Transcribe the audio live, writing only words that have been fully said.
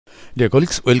Dear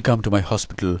colleagues, welcome to my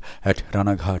hospital at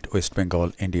Ranaghat, West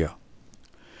Bengal, India.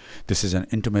 This is an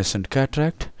intumescent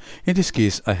cataract. In this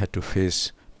case, I had to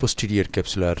face posterior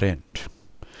capsular rent.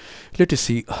 Let us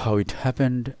see how it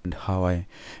happened and how I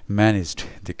managed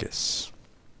the case.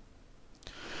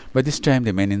 By this time,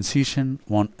 the main incision,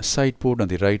 one side port on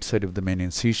the right side of the main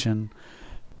incision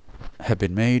have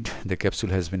been made. The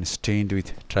capsule has been stained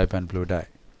with trypan blue dye.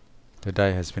 The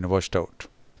dye has been washed out.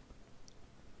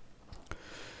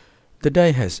 The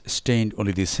dye has stained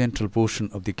only the central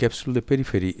portion of the capsule. The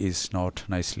periphery is not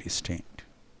nicely stained.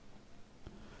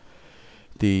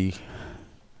 The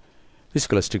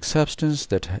viscoelastic substance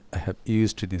that I have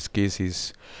used in this case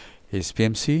is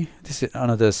PMC. This is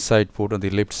another side port on the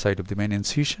left side of the main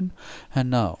incision. And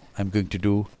now I'm going to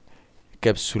do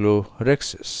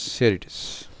Rhexis. Here it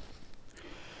is.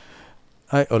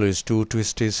 I always do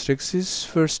two-stage Rhexis.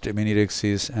 First a mini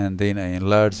Rhexis and then I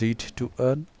enlarge it to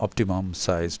an optimum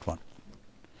sized one.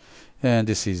 And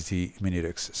this is the mini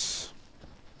Rhexis.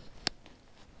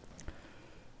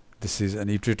 This is an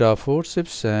Everted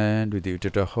forceps, and with the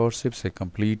Everted forceps I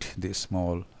complete the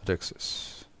small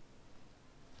Rhexis.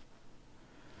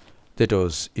 That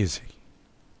was easy.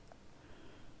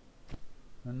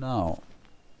 And now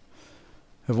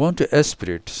I want to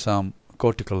aspirate some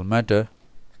cortical matter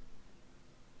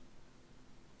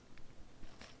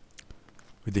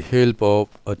with the help of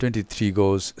a 23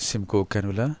 gauge Simcoe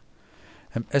cannula.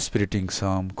 I'm aspirating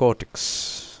some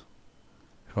cortex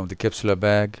from the capsular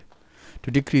bag to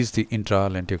decrease the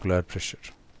intralenticular pressure.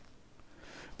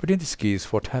 But in this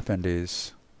case, what happened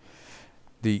is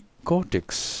the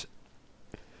cortex,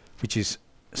 which is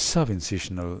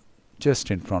subincisional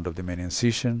just in front of the main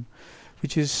incision,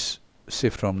 which is say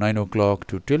from 9 o'clock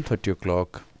to 12:30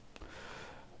 o'clock,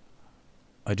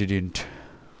 I didn't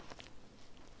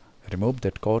remove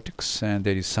that cortex and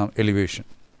there is some elevation.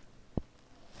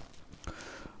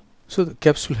 So the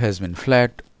capsule has been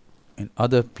flat in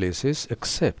other places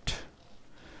except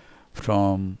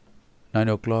from 9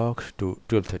 o'clock to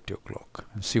 12:30 o'clock.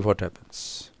 And see what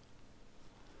happens.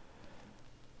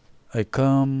 I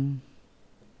come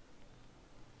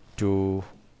to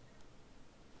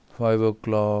 5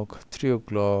 o'clock, 3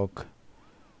 o'clock,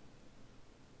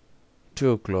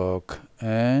 2 o'clock,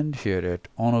 and here at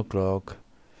 1 o'clock,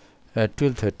 at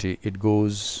 12:30 it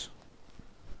goes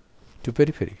to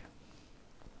periphery.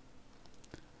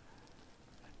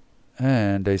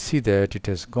 And I see that it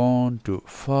has gone to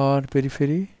far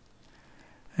periphery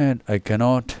and I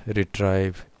cannot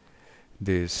retrieve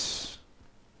this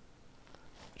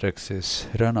Rhexis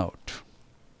run out.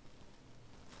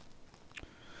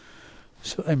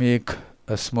 So I make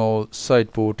a small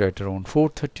side port at around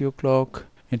 4:30 o'clock,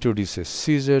 introduce a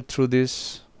scissor through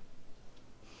this,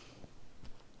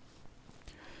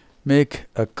 make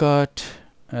a cut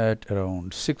at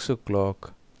around 6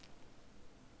 o'clock.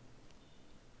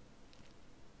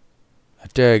 A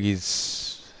tag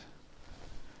is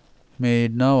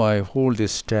made. Now I hold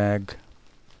this tag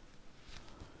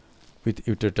with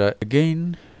Everted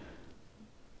again,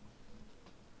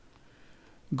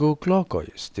 go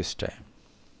clockwise this time,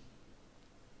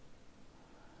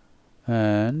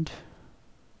 and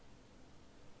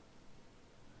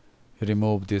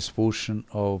remove this portion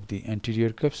of the anterior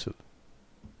capsule.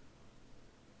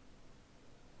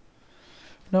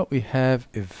 Now we have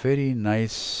a very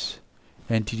nice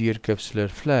anterior capsular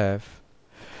flap,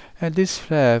 and this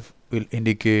flap will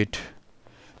indicate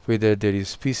whether there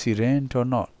is PC rent or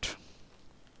not.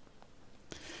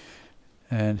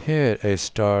 And here I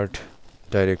start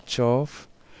direct chop.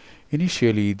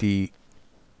 Initially the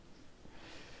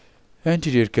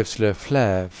anterior capsular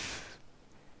flap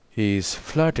is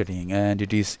fluttering and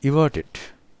it is everted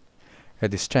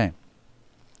at this time,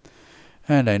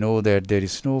 and I know that there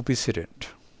is no PC rent.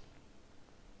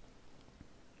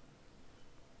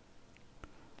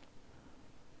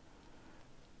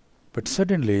 But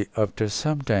suddenly, after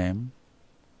some time,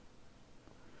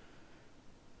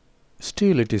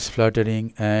 still it is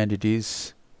fluttering and it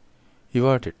is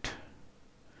everted.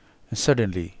 And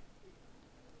suddenly,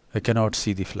 I cannot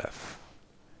see the flap.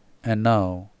 And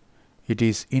now, it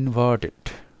is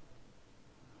inverted.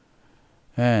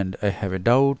 And I have a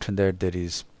doubt that there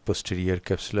is posterior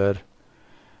capsular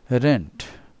rent.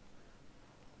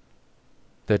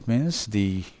 That means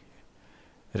the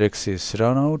Rhexis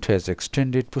runout has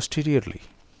extended posteriorly.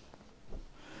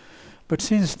 But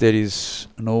since there is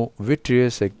no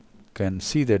vitreous, I can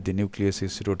see that the nucleus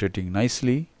is rotating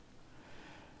nicely.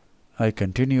 I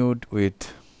continued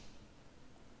with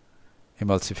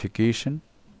emulsification.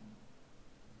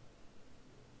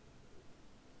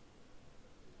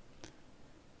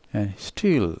 And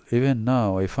still, even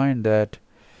now, I find that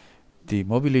the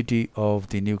mobility of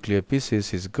the nuclear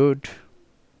pieces is good,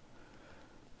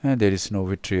 and there is no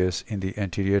vitreous in the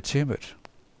anterior chamber.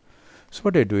 So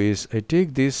what I do is I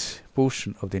take this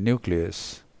portion of the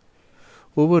nucleus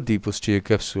over the posterior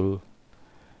capsule,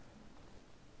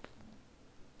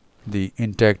 the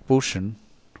intact portion,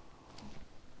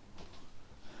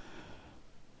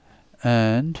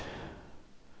 and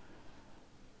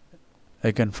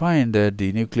I can find that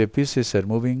the nuclear pieces are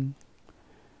moving.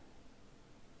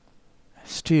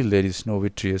 Still there is no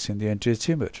vitreous in the anterior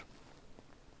chamber.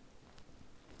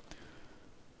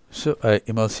 So I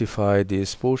emulsify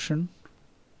this portion.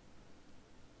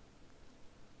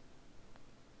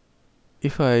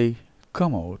 If I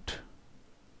come out,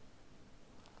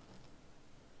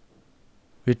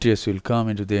 vitreous will come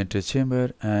into the anterior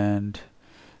chamber and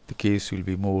the case will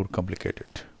be more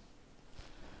complicated.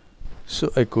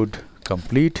 So I could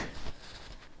complete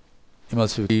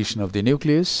emulsification of the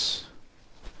nucleus.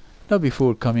 Now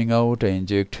before coming out, I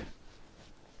inject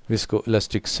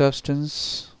viscoelastic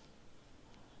substance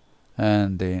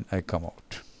and then I come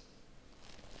out.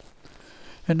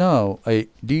 And now I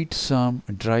did some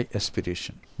dry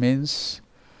aspiration, means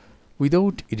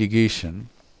without irrigation,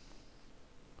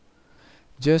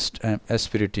 just I am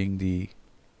aspirating the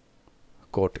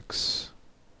cortex,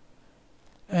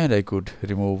 and I could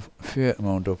remove fair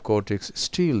amount of cortex.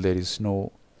 Still there is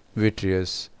no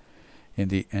vitreous in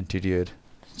the anterior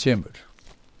chamber.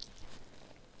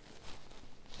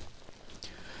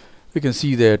 We can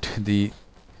see that the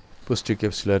posterior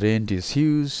capsular range is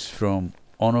huge from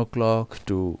 1 o'clock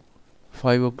to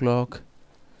 5 o'clock,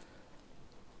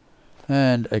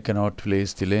 and I cannot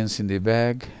place the lens in the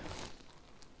bag,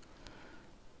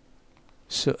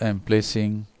 so I am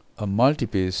placing a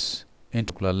multi-piece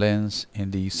intraocular lens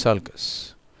in the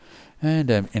sulcus,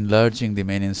 and I am enlarging the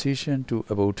main incision to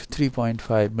about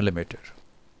 3.5 millimeter.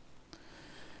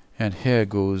 And here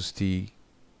goes the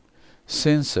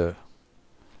sensor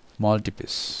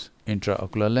multi-piece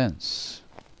intraocular lens.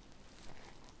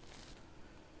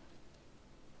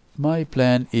 My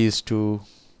plan is to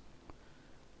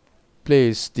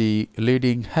place the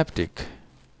leading haptic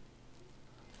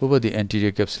over the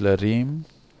anterior capsular rim,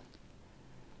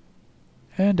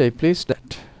 and I place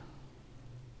that.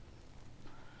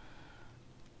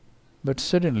 But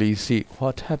suddenly see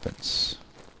what happens.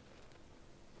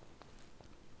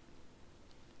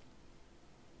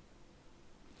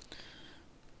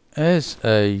 As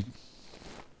I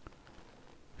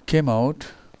came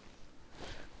out,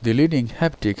 the leading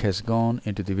haptic has gone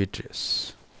into the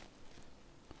vitreous.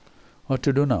 What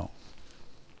to do now?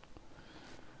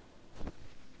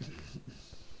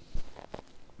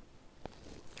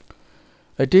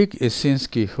 I take a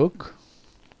Sinskey hook,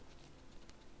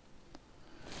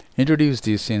 introduce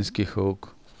the Sinskey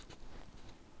hook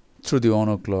through the 1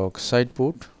 o'clock side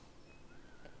port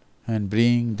and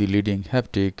bring the leading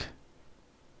haptic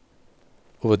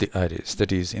over the iris,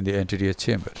 that is in the anterior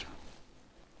chamber.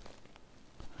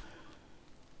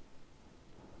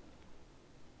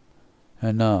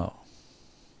 And now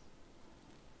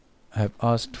I have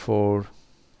asked for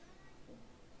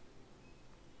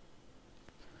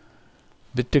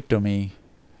vitrectomy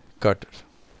cutter.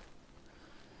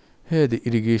 Here the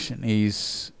irrigation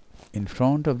is in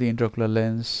front of the intraocular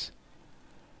lens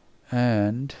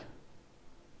and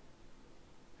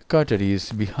cutter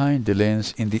is behind the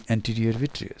lens in the anterior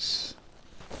vitreous.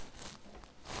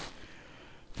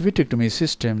 The vitrectomy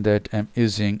system that I am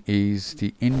using is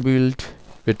the inbuilt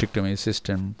vitrectomy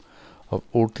system of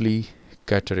Oatley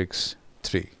Cataract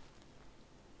 3.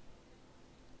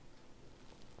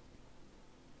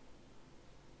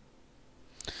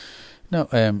 Now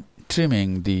I am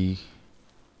trimming the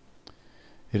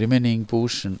remaining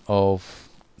portion of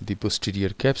the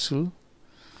posterior capsule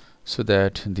so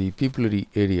that the pupillary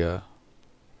area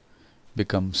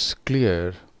becomes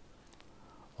clear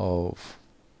of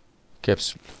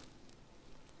capsule.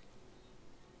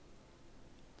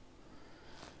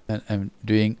 And I am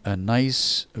doing a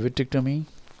nice vitrectomy.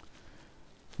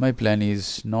 My plan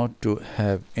is not to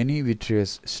have any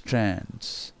vitreous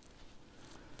strands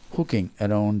hooking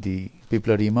around the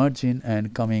pupillary margin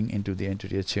and coming into the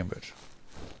anterior chamber.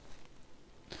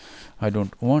 I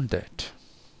don't want that.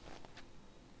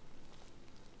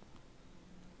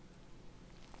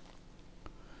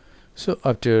 So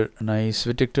after a nice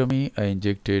vitrectomy,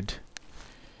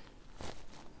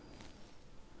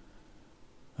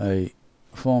 I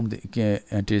formed the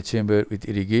anterior chamber with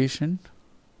irrigation,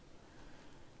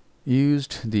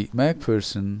 used the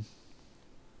McPherson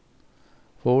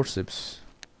forceps,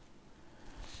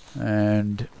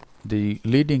 and the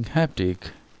leading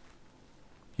haptic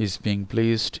is being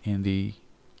placed in the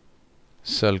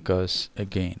sulcus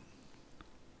again.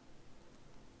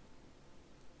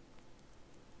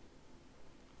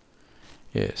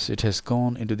 Yes, it has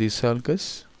gone into the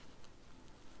sulcus.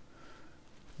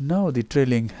 Now the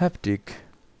trailing haptic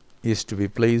is to be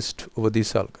placed over the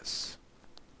sulcus,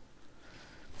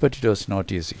 but it was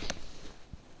not easy.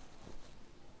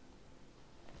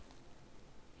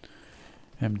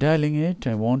 I'm dialing it.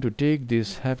 I want to take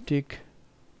this haptic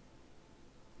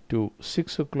to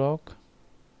 6 o'clock,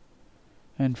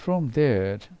 and from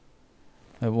there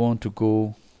I want to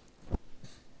go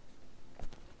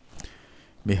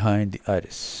behind the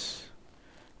iris,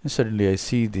 and suddenly I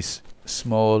see this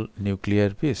small nuclear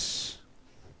piece.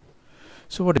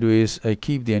 So what I do is I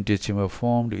keep the anterior chamber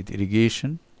formed with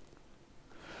irrigation,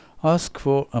 ask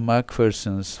for a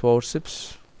Macpherson's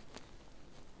forceps.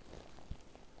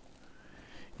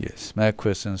 Yes,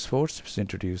 Macpherson's forceps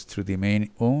introduced through the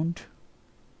main wound.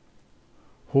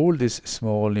 Hold this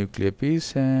small nuclear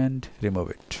piece and remove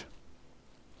it.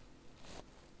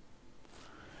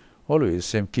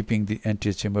 Always I am keeping the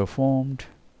anterior chamber formed,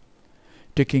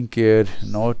 taking care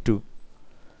not to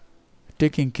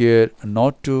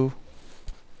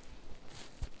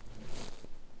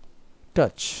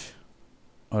touch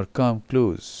or come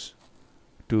close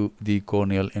to the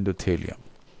corneal endothelium.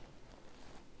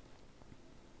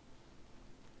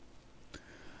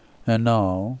 And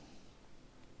now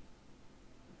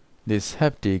this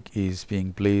haptic is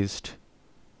being placed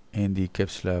in the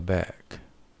capsular bag.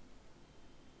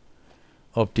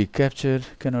 Optic capture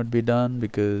cannot be done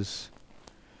because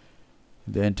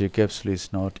the anterior capsule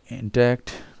is not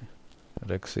intact.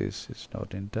 Rhexis is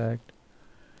not intact.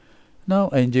 Now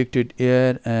I injected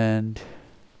air and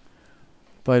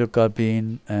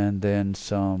pyrocarbine and then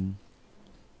some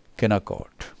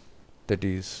Cataract, that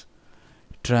is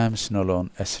triamcinolone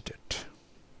acetate.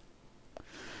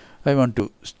 I want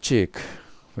to check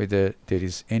whether there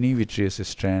is any vitreous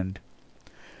strand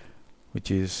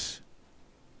which is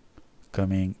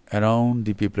coming around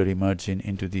the pupillary margin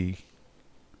into the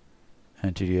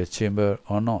anterior chamber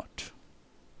or not.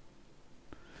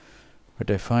 But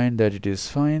I find that it is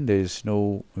fine. There is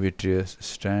no vitreous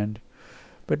strand,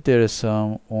 but there are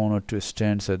some 1 or 2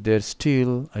 strands are there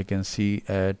still. I can see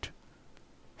at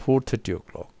 4:30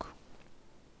 o'clock.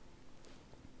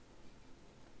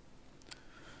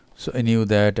 So I knew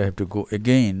that I have to go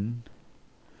again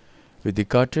with the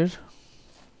cutter.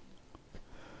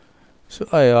 So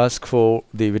I ask for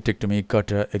the vitrectomy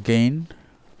cutter again.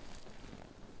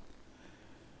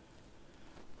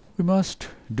 We must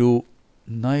do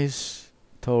nice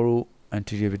thorough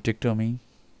anterior vitrectomy.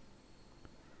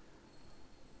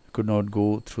 Could not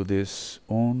go through this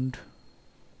wound,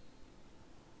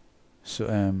 so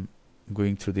I am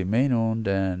going through the main wound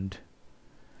and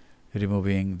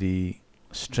removing the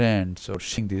strands or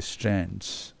shing these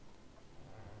strands.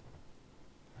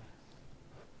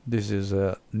 This is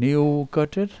a new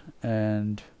cutter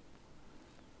and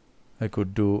I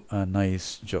could do a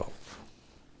nice job.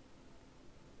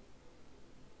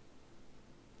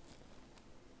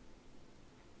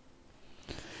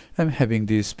 I'm having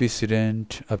this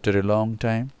precedent after a long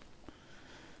time,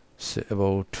 say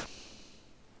about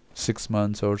 6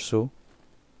 months or so.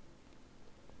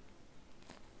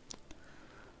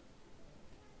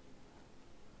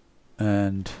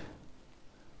 And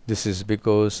this is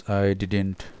because I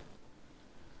didn't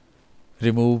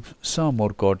remove some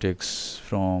more cortex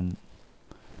from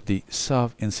the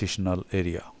sub-incisional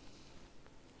area.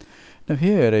 Now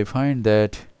here I find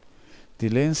that the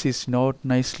lens is not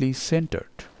nicely centered.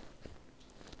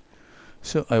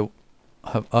 So I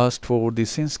have asked for the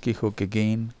Sinskey hook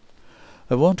again.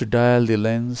 I want to dial the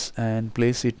lens and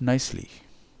place it nicely.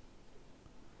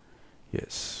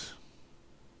 Yes.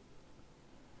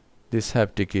 This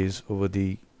haptic is over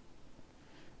the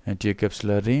anterior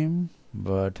capsular rim,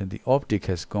 but the optic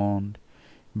has gone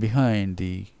behind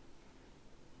the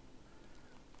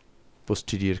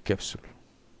posterior capsule.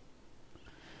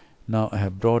 Now I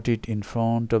have brought it in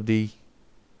front of the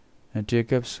anterior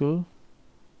capsule,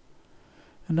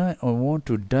 and I want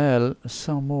to dial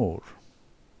some more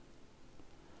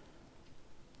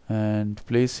and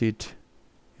place it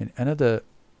in another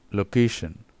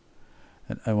location,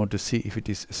 and I want to see if it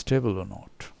is stable or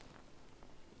not.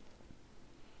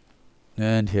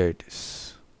 And here it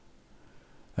is.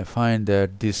 I find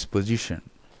that this position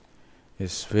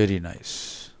is very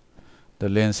nice. The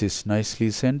lens is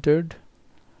nicely centered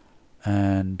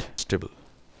and stable.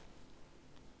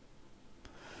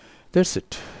 That's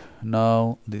it.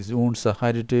 Now these wounds are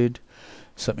hydrated,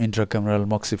 some intracameral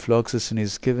moxifloxacin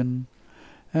is given,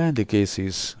 and the case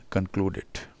is concluded.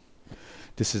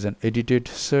 This is an edited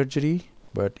surgery,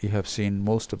 but you have seen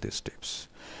most of the steps.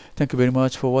 Thank you very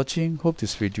much for watching. Hope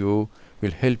this video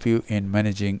will help you in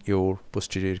managing your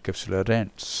posterior capsular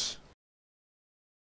rents.